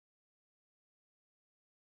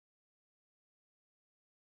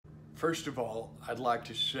First of all, I'd like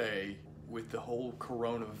to say, with the whole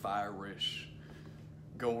coronavirus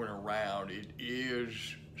going around, it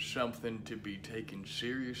is something to be taken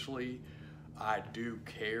seriously. I do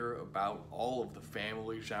care about all of the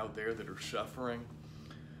families out there that are suffering,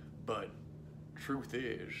 but truth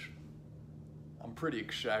is, I'm pretty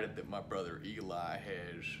excited that my brother Eli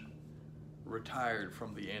has retired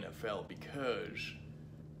from the NFL, because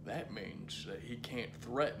that means that he can't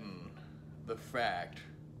threaten the fact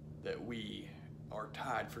that we are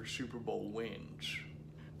tied for Super Bowl wins.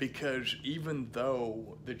 Because even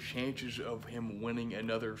though the chances of him winning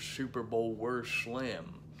another Super Bowl were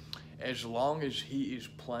slim, as long as he is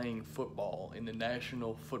playing football in the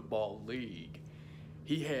National Football League,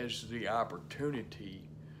 he has the opportunity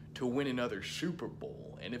to win another Super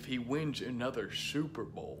Bowl. And if he wins another Super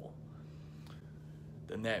Bowl,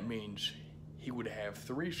 then that means he would have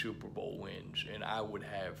 3 Super Bowl wins and I would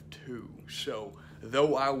have 2. So,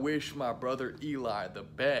 though I wish my brother Eli the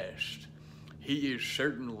best, he is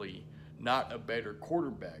certainly not a better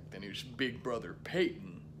quarterback than his big brother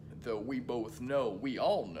Peyton, though we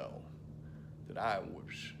all know that I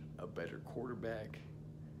was a better quarterback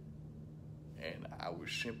and I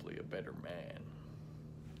was simply a better man.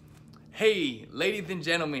 Hey, ladies and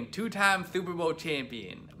gentlemen, 2-time Super Bowl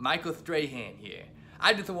champion, Michael Strahan here.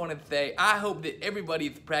 I just want to say, I hope that everybody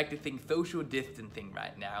is practicing social distancing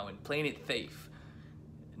right now and playing it safe.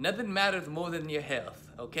 Nothing matters more than your health,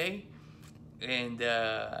 okay? And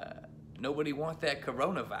nobody wants that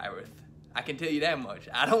coronavirus. I can tell you that much.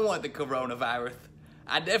 I don't want the coronavirus.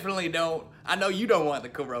 I definitely don't. I know you don't want the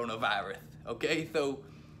coronavirus, okay? So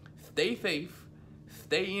stay safe,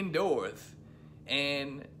 stay indoors,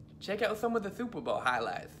 and check out some of the Super Bowl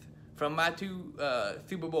highlights from my 2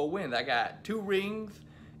 Super Bowl wins. I got 2 rings,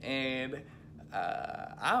 and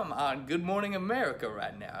I'm on Good Morning America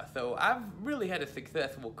right now. So I've really had a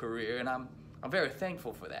successful career, and I'm very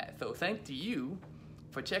thankful for that. So thanks to you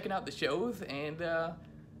for checking out the shows, and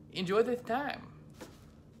enjoy this time.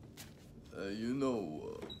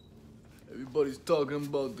 Everybody's talking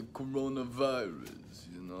about the coronavirus,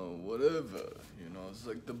 whatever. It's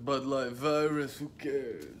like the Bud Light virus, who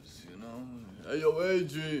cares, Hey, yo,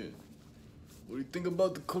 Adrian, what do you think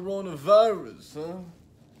about the coronavirus, huh?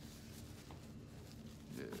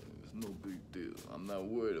 Yeah, it's no big deal. I'm not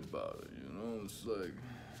worried about it, It's like,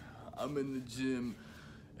 I'm in the gym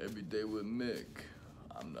every day with Mick.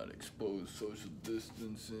 I'm not exposed, social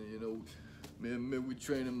distancing, Me and Mick, we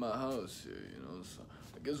train in my house here, So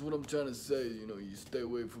I guess what I'm trying to say, you stay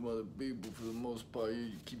away from other people for the most part.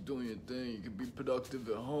 You keep doing your thing. You can be productive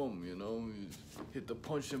at home, You hit the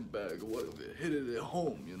punching bag or whatever. Hit it at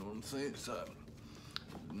home, you know what I'm saying? So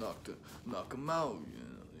knock them out,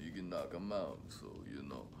 You can knock them out. So,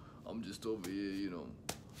 I'm just over here,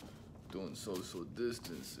 doing social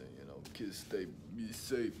distancing, Kids be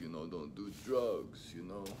safe, don't do drugs,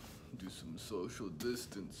 Do some social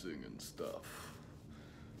distancing and stuff.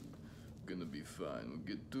 Gonna be fine. We'll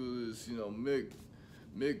get through this,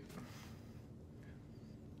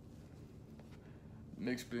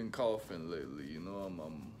 Mick's been coughing lately,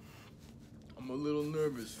 I'm a little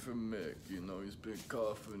nervous for Mick, he's been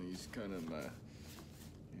coughing, he's kind of my,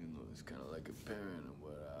 he's kind of like a parent or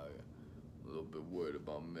what. I'm a little bit worried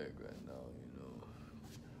about Mick right now,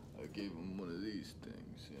 I gave him one of these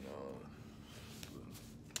things,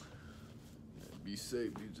 But, yeah, be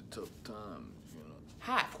safe, these are tough times,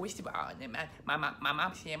 Hi, first of all, my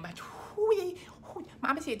mom said,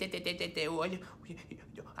 Mama said that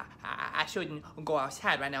I shouldn't go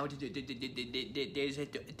outside right now. There's a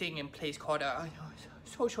thing in place called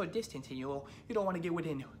social distancing. You don't want to get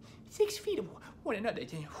within 6 feet of one another.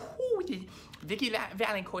 Vicky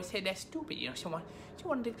Valancourt said that's stupid. She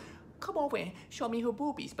wanted to come over and show me her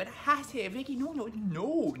boobies, but I said, Vicky, no.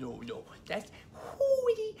 That's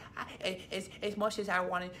as much as I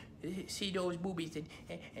want to see those boobies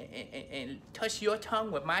and touch your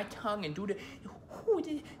tongue with my tongue and do the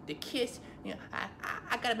kiss.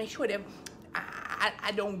 I gotta make sure that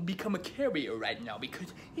I don't become a carrier right now,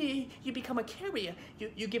 because you become a carrier,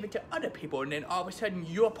 you give it to other people, and then all of a sudden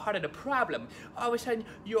you're part of the problem. All of a sudden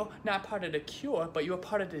you're not part of the cure, but you're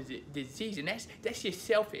part of the disease, and that's just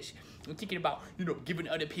selfish. I'm thinking about, giving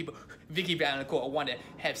other people. Vicky Valancourt want to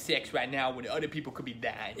have sex right now when other people could be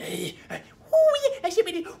dying.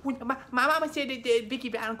 My mama said that Vicky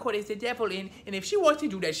Valancourt is the devil, and if she wants to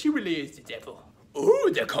do that, she really is the devil. Oh,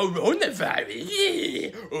 the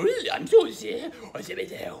coronavirus. Oh, I'm so sick.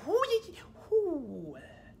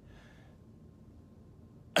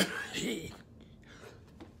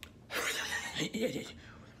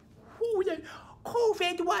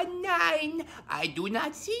 COVID-19. I do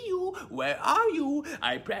not see you. Where are you?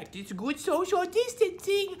 I practice good social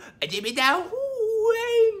distancing.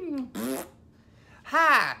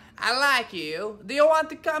 Hi, I like you. Do you want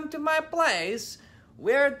to come to my place?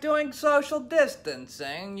 We're doing social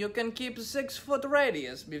distancing. You can keep a 6-foot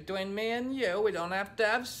radius between me and you. We don't have to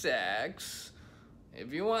have sex.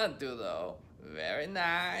 If you want to, though. Very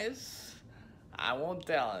nice. I won't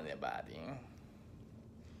tell anybody.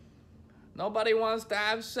 Nobody wants to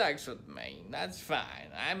have sex with me. That's fine.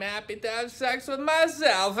 I'm happy to have sex with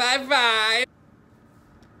myself. High five!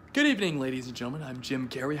 Good evening, ladies and gentlemen. I'm Jim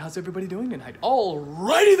Carrey. How's everybody doing tonight?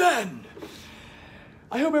 Alrighty then!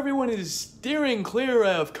 I hope everyone is steering clear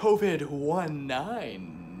of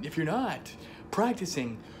COVID-19. If you're not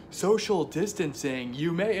practicing social distancing,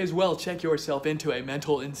 you may as well check yourself into a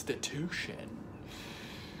mental institution.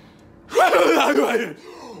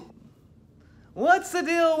 What's the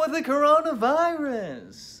deal with the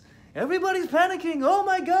coronavirus? Everybody's panicking. Oh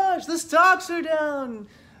my gosh, the stocks are down.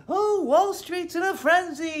 Oh, Wall Street's in a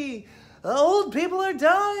frenzy. Old people are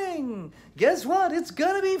dying. Guess what? It's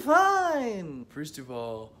gonna be fine. First of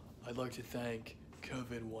all, I'd like to thank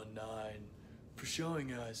COVID-19 for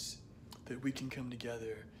showing us that we can come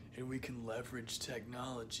together and we can leverage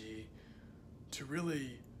technology to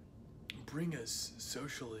really bring us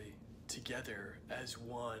socially together as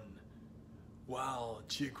one while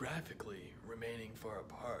geographically remaining far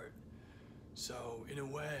apart. So in a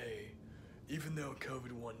way, even though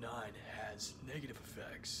COVID-19 has negative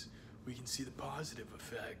effects, we can see the positive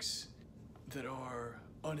effects that are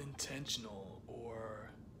unintentional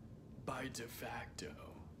or by de facto.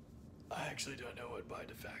 I actually don't know what by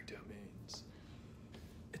de facto means.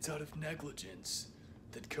 It's out of negligence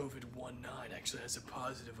that COVID-19 actually has a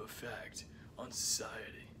positive effect on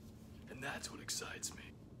society. And that's what excites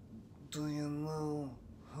me. Do you know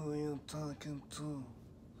who you're talking to?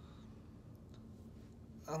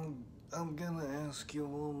 I'm gonna ask you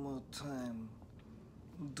one more time.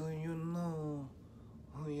 Do you know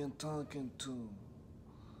who you're talking to?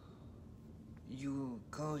 You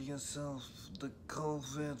call yourself the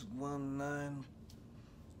COVID-19?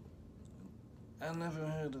 I never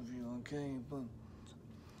heard of you, okay? But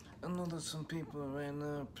I know that some people right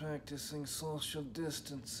now are practicing social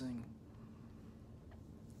distancing.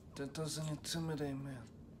 That doesn't intimidate me.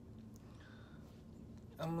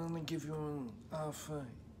 I'm gonna give you an offer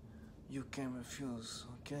you can't refuse,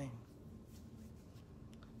 okay?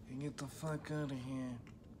 You get the fuck out of here.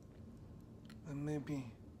 And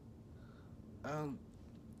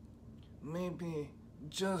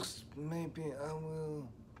just maybe I will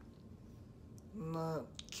not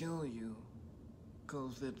kill you,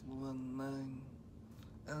 COVID-19,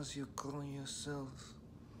 as you call yourself.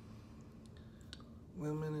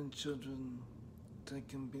 Women and children, they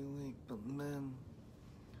can be weak, but men,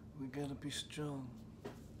 we gotta be strong.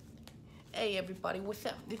 Hey everybody, what's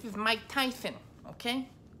up? This is Mike Tyson, okay?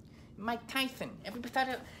 Mike Tyson.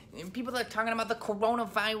 People are talking about the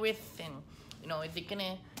coronavirus and, you know, is it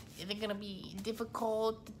gonna be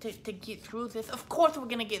difficult to get through this? Of course we're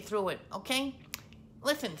gonna get through it, okay?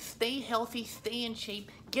 Listen, stay healthy, stay in shape,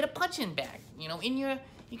 get a punching bag, you know, you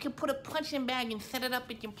can put a punching bag and set it up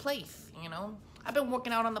at your place, you know? I've been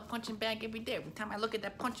working out on the punching bag every day. Every time I look at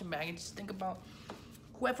that punching bag, I just think about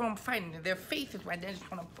whoever I'm fighting. Their faces right there, I just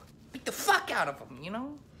wanna beat the fuck out of them, you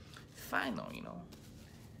know? It's fine though, you know?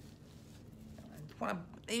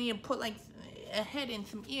 They need to put like a head in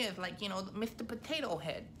some ears, like, you know, Mr. Potato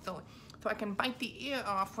Head, so I can bite the ear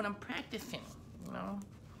off when I'm practicing, you know?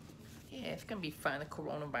 Yeah, it's gonna be fine. The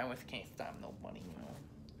coronavirus can't stop nobody, you know?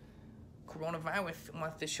 Coronavirus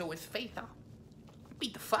wants to show his face. I'll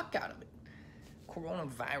beat the fuck out of it.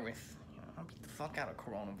 Coronavirus, you know, I'll beat the fuck out of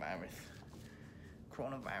coronavirus.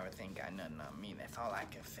 Coronavirus ain't got nothing on me. That's all I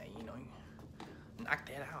can say, you know? Knock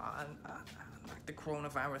that out. Knock the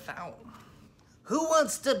coronavirus out. Who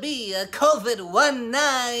wants to be a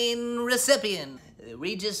COVID-19 recipient?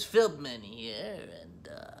 Regis Philbin here, and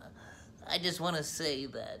I just want to say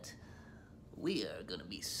that we are going to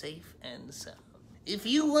be safe and sound. If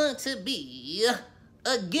you want to be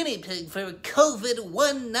a guinea pig for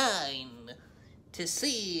COVID-19 to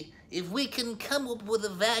see if we can come up with a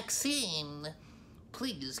vaccine,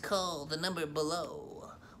 please call the number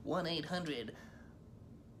below,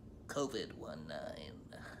 1-800-COVID-19.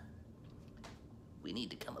 We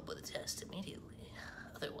need to come up with a test immediately.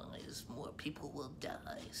 Otherwise, more people will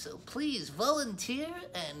die. So please volunteer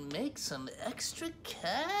and make some extra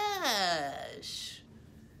cash.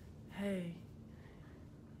 Hey,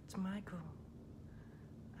 it's Michael.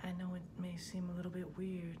 I know it may seem a little bit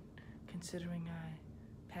weird considering I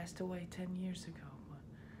passed away 10 years ago, but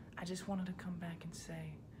I just wanted to come back and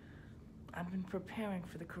say, I've been preparing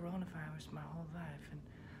for the coronavirus my whole life, and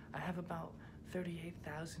I have about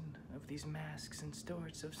 38,000 of these masks in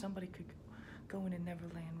storage, so if somebody could go in a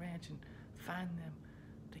Neverland Ranch and find them,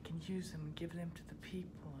 they can use them and give them to the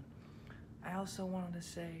people. And I also wanted to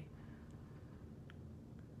say,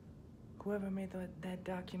 whoever made that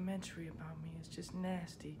documentary about me is just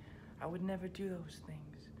nasty. I would never do those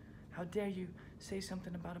things. How dare you say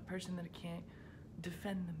something about a person that can't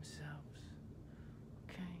defend themselves,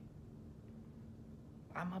 okay?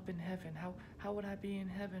 I'm up in heaven. How would I be in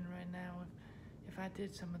heaven right now if I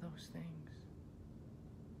did some of those things?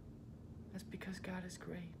 That's because God is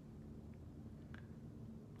great.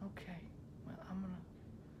 Okay, well, I'm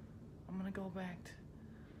gonna go back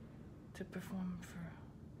to perform for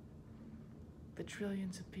the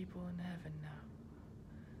trillions of people in heaven now.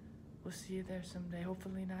 We'll see you there someday,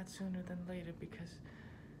 hopefully not sooner than later, because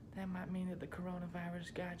that might mean that the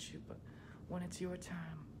coronavirus got you, but when it's your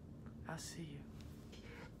time, I'll see you.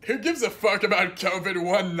 Who gives a fuck about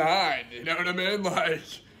COVID-19? You know what I mean? Like,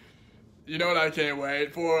 you know what I can't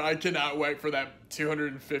wait for? I cannot wait for that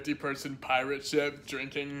 250-person pirate ship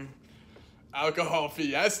drinking alcohol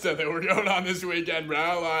fiesta that we're going on this weekend,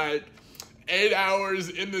 bro. Like, 8 hours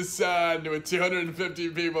in the sun with 250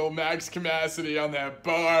 people max capacity on that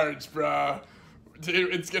barge, bro.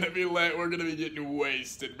 Dude, it's gonna be lit. We're gonna be getting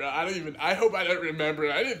wasted, bro. I hope I don't remember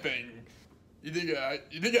anything. You think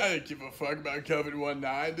I give a fuck about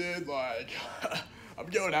COVID-19, dude? Like, I'm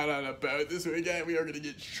going out on a boat this weekend. We are gonna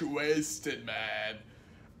get wasted, man.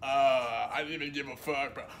 I didn't even give a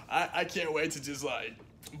fuck, bro. I can't wait to just, like,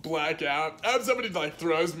 black out. I hope somebody, like,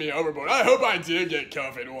 throws me overboard. I hope I do get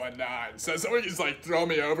COVID-19. So somebody just, like, throw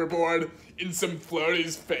me overboard in some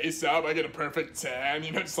floaties face up. I get a perfect tan,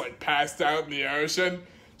 you know, just, like, passed out in the ocean.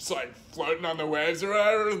 Just, like, floating on the waves or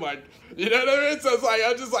whatever. Like, you know what I mean? So it's like,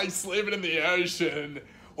 I'm just, like, sleeping in the ocean,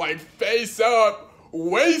 like, face up,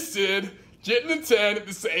 wasted, getting a tan at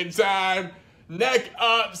the same time, neck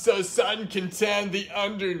up so sun can tan the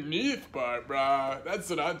underneath part, bro. That's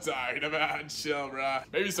what I'm talking about. Chill, bro.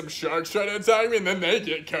 Maybe some sharks try to attack me and then they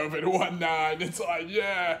get COVID-19. It's like,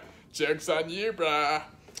 yeah, joke's on you, bro.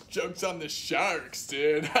 Joke's on the sharks,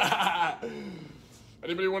 dude.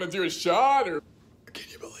 Anybody want to do a shot? Or can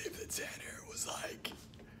you believe that Tanner was like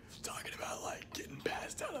talking about like getting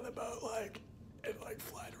passed out on the boat, like, and like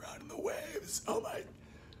flying around in the waves? Oh my,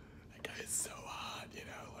 that guy is so hot, you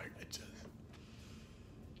know, like, I just,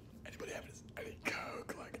 anybody have any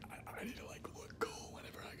coke? Like, I need to like look cool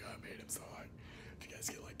whenever I go and meet him, so like, if you guys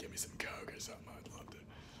could like give me some coke or something, I'd love to.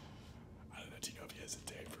 I don't know, do you know if he has a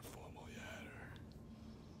date for formal yet,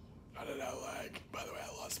 or, I don't know, like, by the way,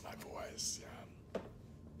 I lost my voice,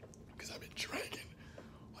 because I've been drinking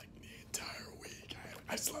like the entire week.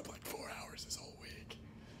 I slept like 4 hours this whole week,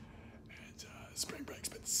 and spring break's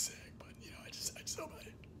been sick.